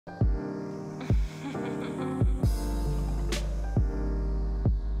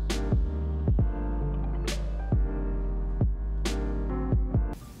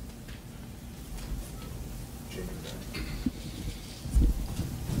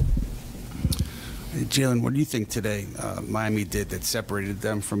Hey, Jalen, what do you think today Miami did that separated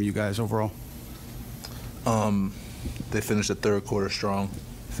them from you guys overall? They finished the third quarter strong,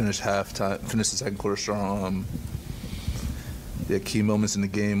 finished the second quarter strong. They had key moments in the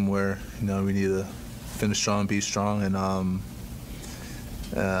game where we need to finish strong, be strong, and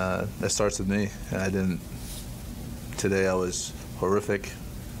that starts with me. I didn't. Today I was horrific.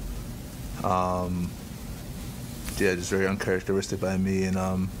 Just very uncharacteristic by me,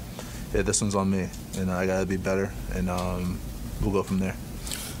 and this one's on me, and I gotta be better, and we'll go from there.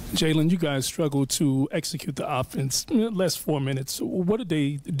 Jalen, you guys struggled to execute the offense last 4 minutes. What did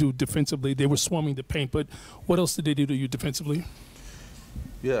they do defensively? They were swarming the paint, but what else did they do to you defensively?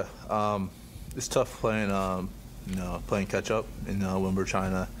 Yeah, it's tough playing, playing catch up, when we're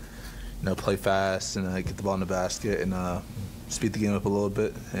trying to, play fast and get the ball in the basket and speed the game up a little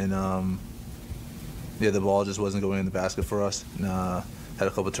bit. And the ball just wasn't going in the basket for us. And, had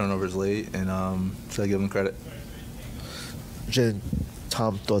a couple of turnovers late, and so I give them credit. Jalen,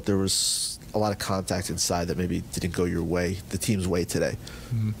 Tom thought there was a lot of contact inside that maybe didn't go your way, the team's way today.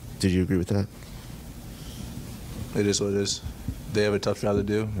 Mm-hmm. Did you agree with that? It is what it is. They have a tough job to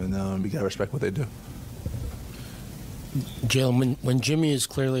do, and we got to respect what they do. Jalen, when Jimmy is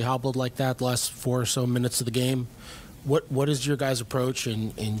clearly hobbled like that the last 4 or so minutes of the game, what is your guys' approach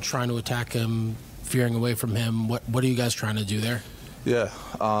in trying to attack him, veering away from him? What are you guys trying to do there? Yeah,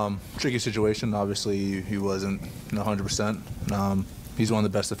 tricky situation. Obviously, he wasn't 100%. He's one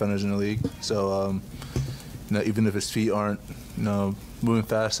of the best defenders in the league. So, even if his feet aren't, moving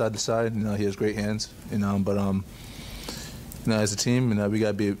fast side to side, he has great hands. But as a team, we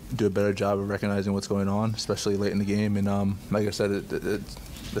got to do a better job of recognizing what's going on, especially late in the game. And like I said, it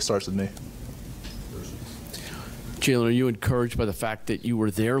starts with me. Jalen, are you encouraged by the fact that you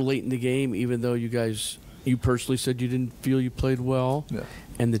were there late in the game, even though you personally said you didn't feel you played well, yeah,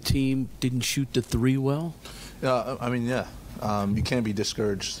 and the team didn't shoot the three well? Yeah, you can't be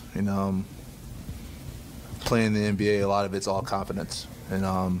discouraged. Playing in the NBA, a lot of it's all confidence. And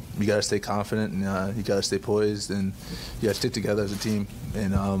you got to stay confident, and you got to stay poised, and you got to stick together as a team.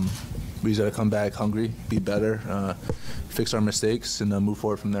 And we just got to come back hungry, be better, fix our mistakes, and move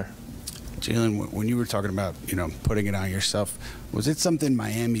forward from there. Jalen, when you were talking about, putting it on yourself, was it something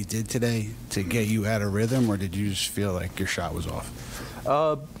Miami did today to get you out of rhythm, or did you just feel like your shot was off?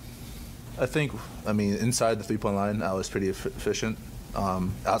 I think, inside the three-point line, I was pretty efficient.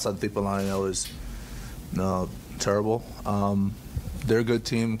 Outside the three-point line, I was terrible. They're a good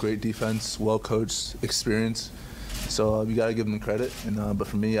team, great defense, well-coached, experienced. So you got to give them credit. But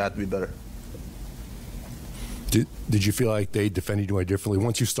for me, I have to be better. Did you feel like they defended you any differently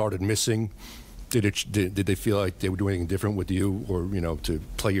once you started missing? Did they feel like they were doing anything different with you, or to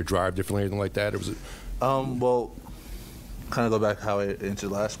play your drive differently, or anything like that? Or was it? Well, kind of go back how I answered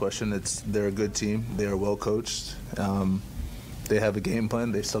the last question. They're a good team. They are well coached. They have a game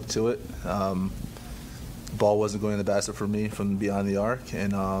plan. They stuck to it. The ball wasn't going in the basket for me from beyond the arc,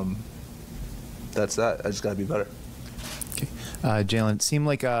 and that's that. I just got to be better. Jalen, it seemed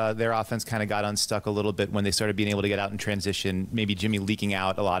like their offense kind of got unstuck a little bit when they started being able to get out in transition, maybe Jimmy leaking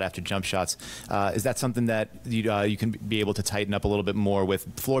out a lot after jump shots. Is that something that you can be able to tighten up a little bit more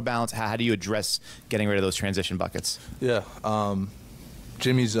with floor balance? How do you address getting rid of those transition buckets? Yeah,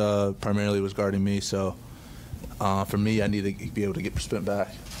 Jimmy's primarily was guarding me, so for me, I need to be able to get sprint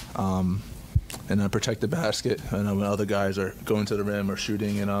back and protect the basket when other guys are going to the rim or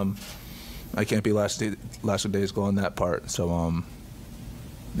shooting, and I can't be last days go on that part. So,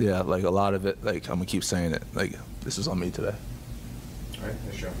 yeah, like a lot of it, like I'm gonna keep saying it, like this is on me today. All right,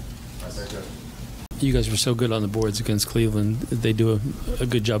 nice job. You guys were so good on the boards against Cleveland. They do a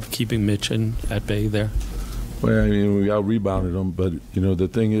good job of keeping Mitch at bay there. Well, we out-rebounded them, but the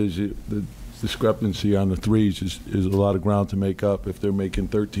thing is, the discrepancy on the threes is a lot of ground to make up. If they're making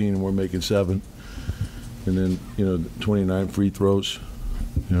 13 and we're making 7, and then 29 free throws.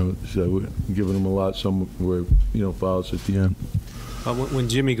 So we're giving them a lot, some were, fouls at the end. When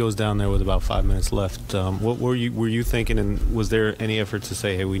Jimmy goes down there with about 5 minutes left, what were you thinking, and was there any effort to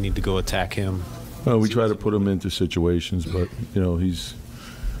say, hey, we need to go attack him? Well, we try to put him into situations, but, he's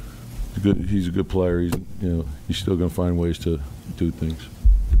good. He's a good player. He's still going to find ways to do things.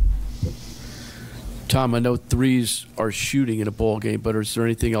 Tom, I know threes are shooting in a ball game, but is there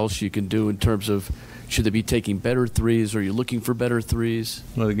anything else you can do in terms of should they be taking better threes? Are you looking for better threes?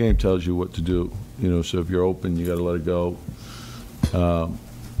 Well, the game tells you what to do. So if you're open, you got to let it go. They're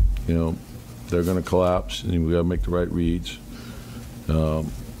going to collapse, and we got to make the right reads. And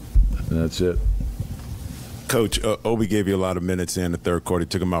that's it. Coach, Obi gave you a lot of minutes in the third quarter. He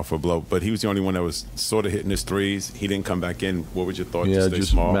took him out for a blow, but he was the only one that was sort of hitting his threes. He didn't come back in. What was your thought? Yeah, to stay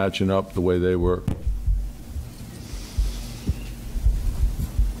just small? matching up the way they were.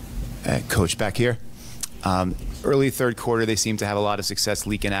 Coach, back here. Early third quarter, they seem to have a lot of success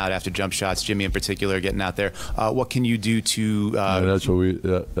leaking out after jump shots, Jimmy in particular getting out there. What can you do to... that's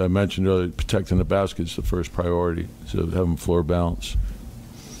what I mentioned earlier, protecting the basket is the first priority, so having floor balance.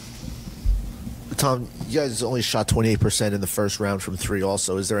 Tom, you guys only shot 28% in the first round from three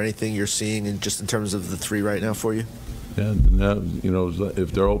also. Is there anything you're seeing in terms of the three right now for you? Yeah, now,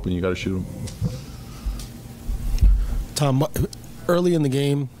 if they're open, you got to shoot them. Tom, early in the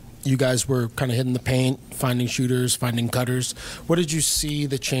game, you guys were kind of hitting the paint, finding shooters, finding cutters. What did you see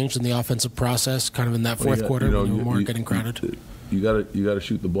that changed in the offensive process, kind of in that fourth quarter when you were more getting crowded? You got to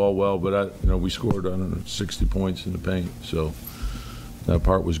shoot the ball well, but we scored 60 points in the paint, so that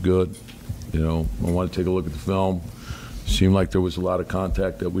part was good. I want to take a look at the film. Seemed like there was a lot of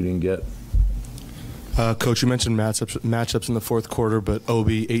contact that we didn't get. Coach, you mentioned matchups in the fourth quarter, but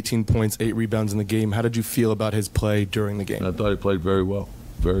Obi, 18 points, 8 rebounds in the game. How did you feel about his play during the game? I thought he played very well.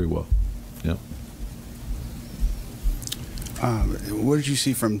 Very well. Yeah. What did you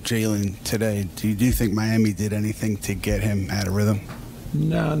see from Jalen today? Do you think Miami did anything to get him out of rhythm?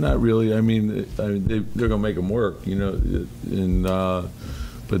 No, not really. I mean they're going to make him work,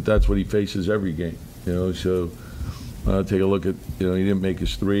 but that's what he faces every game, So take a look at, he didn't make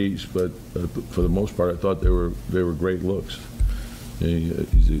his threes, but for the most part, I thought they were great looks.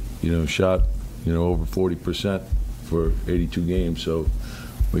 He's shot, over 40% for 82 games, so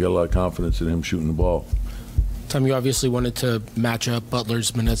we got a lot of confidence in him shooting the ball. Tom, you obviously wanted to match up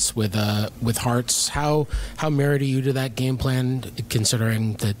Butler's minutes with Hart's. How married are you to that game plan,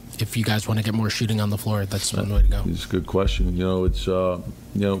 considering that if you guys want to get more shooting on the floor, that's one way to go? It's a good question. It's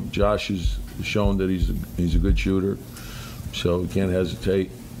Josh has shown that he's a good shooter, so we can't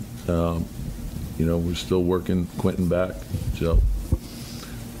hesitate. We're still working Quentin back. So,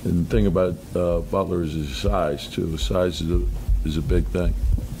 and the thing about Butler is his size too. His size is a big thing.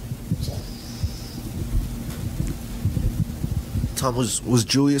 Tom, was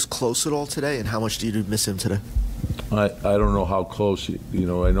Julius close at all today, and how much do you miss him today? I don't know how close. I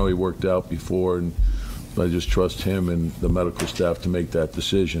know he worked out before, and I just trust him and the medical staff to make that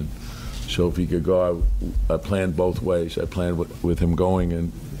decision. So if he could go, I planned both ways. I planned with him going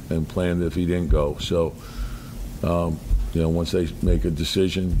and planned if he didn't go. So, once they make a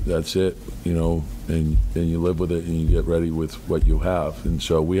decision, that's it, and you live with it and you get ready with what you have. And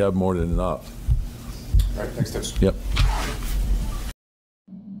so we have more than enough. All right, thanks, Tips. Yep.